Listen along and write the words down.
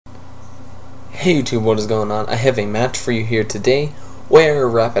Hey YouTube, what is going on? I have a match for you here today where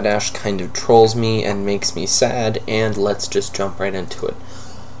Rapidash kind of trolls me and makes me sad, and let's just jump right into it.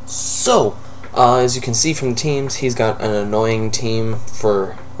 So, as you can see from the teams, he's got an annoying team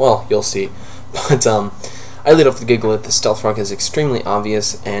for, well, you'll see. But I lead off the Gigalith. The Stealth Rock is extremely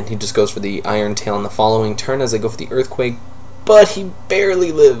obvious, and he just goes for the Iron Tail on the following turn as I go for the Earthquake, but he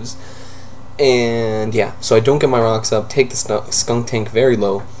barely lives. And yeah, so I don't get my rocks up, take the Skunk Tank very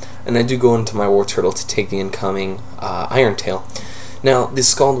low, and I do go into my War Turtle to take the incoming Iron Tail. Now, this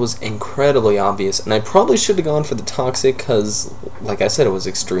Scald was incredibly obvious, and I probably should have gone for the Toxic, because, like I said, it was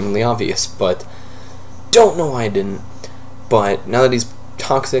extremely obvious, but don't know why I didn't. But now that he's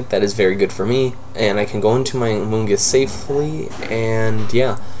Toxic, that is very good for me, and I can go into my Mungus safely, and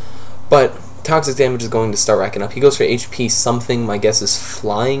yeah. But Toxic damage is going to start racking up. He goes for HP something, my guess is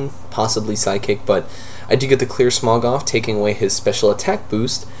Flying, possibly Psychic, but I do get the Clear Smog off, taking away his special attack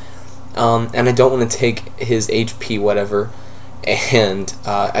boost. And I don't want to take his HP whatever, and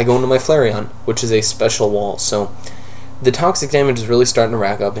I go into my Flareon, which is a special wall, so the Toxic damage is really starting to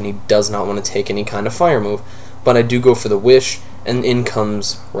rack up, and he does not want to take any kind of fire move, but I do go for the Wish, and in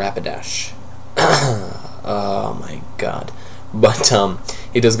comes Rapidash. Oh my god. But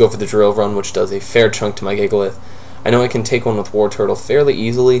he does go for the Drill Run, which does a fair chunk to my Gigalith. I know I can take one with War Turtle fairly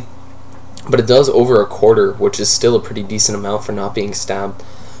easily, but it does over a quarter, which is still a pretty decent amount for not being stabbed.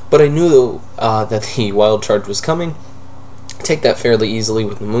 But I knew that the Wild Charge was coming. Take that fairly easily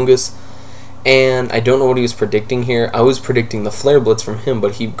with the Mungus. And I don't know what he was predicting here. I was predicting the Flare Blitz from him,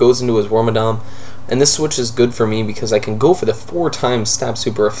 but he goes into his Wormadam. And this switch is good for me because I can go for the 4x stab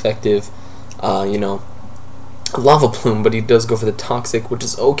super effective, Lava Plume, but he does go for the Toxic, which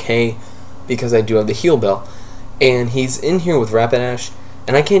is okay because I do have the Heal Bell. And he's in here with Rapidash,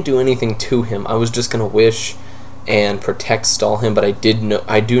 and I can't do anything to him. I was just going to Wish and Protect stall him, but I do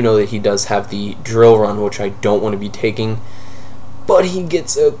know that he does have the Drill Run, which I don't want to be taking. But he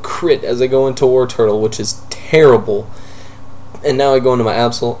gets a crit as I go into War Turtle, which is terrible. And now I go into my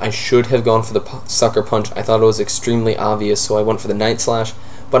Absol. I should have gone for the Sucker Punch. I thought it was extremely obvious, so I went for the Night Slash,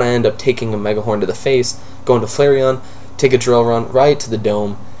 but I end up taking a Mega Horn to the face, go into Flareon, take a Drill Run right to the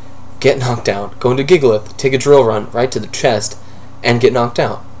dome, get knocked out, go into Gigalith, take a Drill Run right to the chest, and get knocked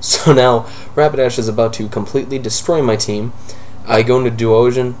out. So now Rapidash is about to completely destroy my team. I go into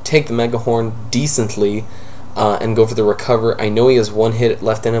Duosion, take the Mega Horn decently, and go for the Recover. I know he has one hit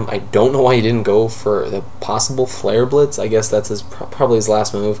left in him. I don't know why he didn't go for the possible Flare Blitz. I guess that's probably his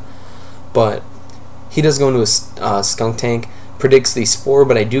last move. But he does go into a Skunk Tank, predicts the Spore,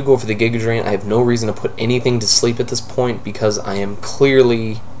 but I do go for the Giga Drain. I have no reason to put anything to sleep at this point because I am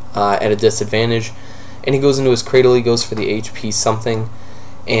clearly at a disadvantage. And he goes into his Cradle, he goes for the HP something,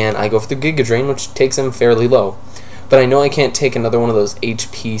 and I go for the Giga Drain, which takes him fairly low. But I know I can't take another one of those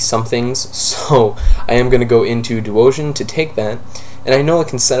HP somethings, so I am going to go into Duosion to take that. And I know I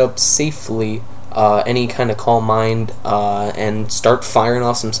can set up safely any kind of Calm Mind and start firing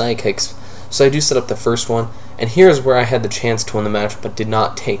off some Psychics. So I do set up the first one, and here's where I had the chance to win the match, but did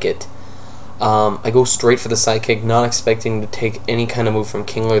not take it. I go straight for the Psychic, not expecting to take any kind of move from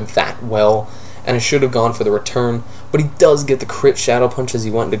Kingler that well, and I should have gone for the return, but he does get the crit Shadow Punch as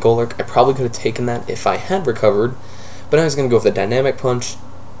he went into Golurk. I probably could have taken that if I had recovered, but I was going to go for the Dynamic Punch.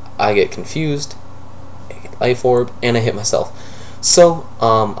 I get confused, I get Life Orb, and I hit myself. So,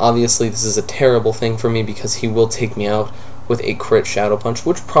 obviously this is a terrible thing for me because he will take me out with a crit Shadow Punch,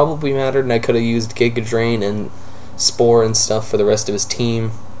 which probably mattered, and I could have used Giga Drain and Spore and stuff for the rest of his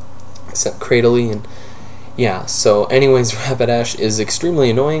team, except Cradley, and yeah, so anyways, Rapidash is extremely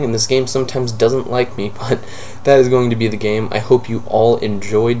annoying, and this game sometimes doesn't like me, but that is going to be the game. I hope you all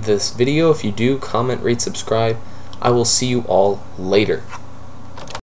enjoyed this video. If you do, comment, rate, subscribe. I will see you all later.